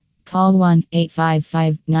Call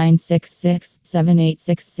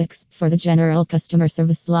 1-855-966-7866 for the general customer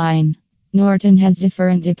service line. Norton has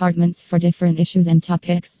different departments for different issues and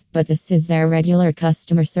topics, but this is their regular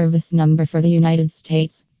customer service number for the United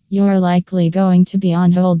States. You're likely going to be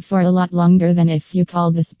on hold for a lot longer than if you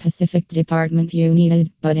called the specific department you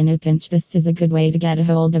needed, but in a pinch, this is a good way to get a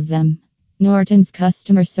hold of them. Norton's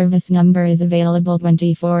customer service number is available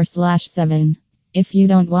 24/7. If you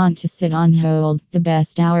don't want to sit on hold, the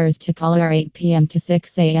best hours to call are 8 p.m. to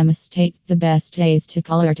 6 a.m. State. The best days to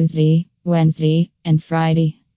call are Tuesday, Wednesday, and Friday.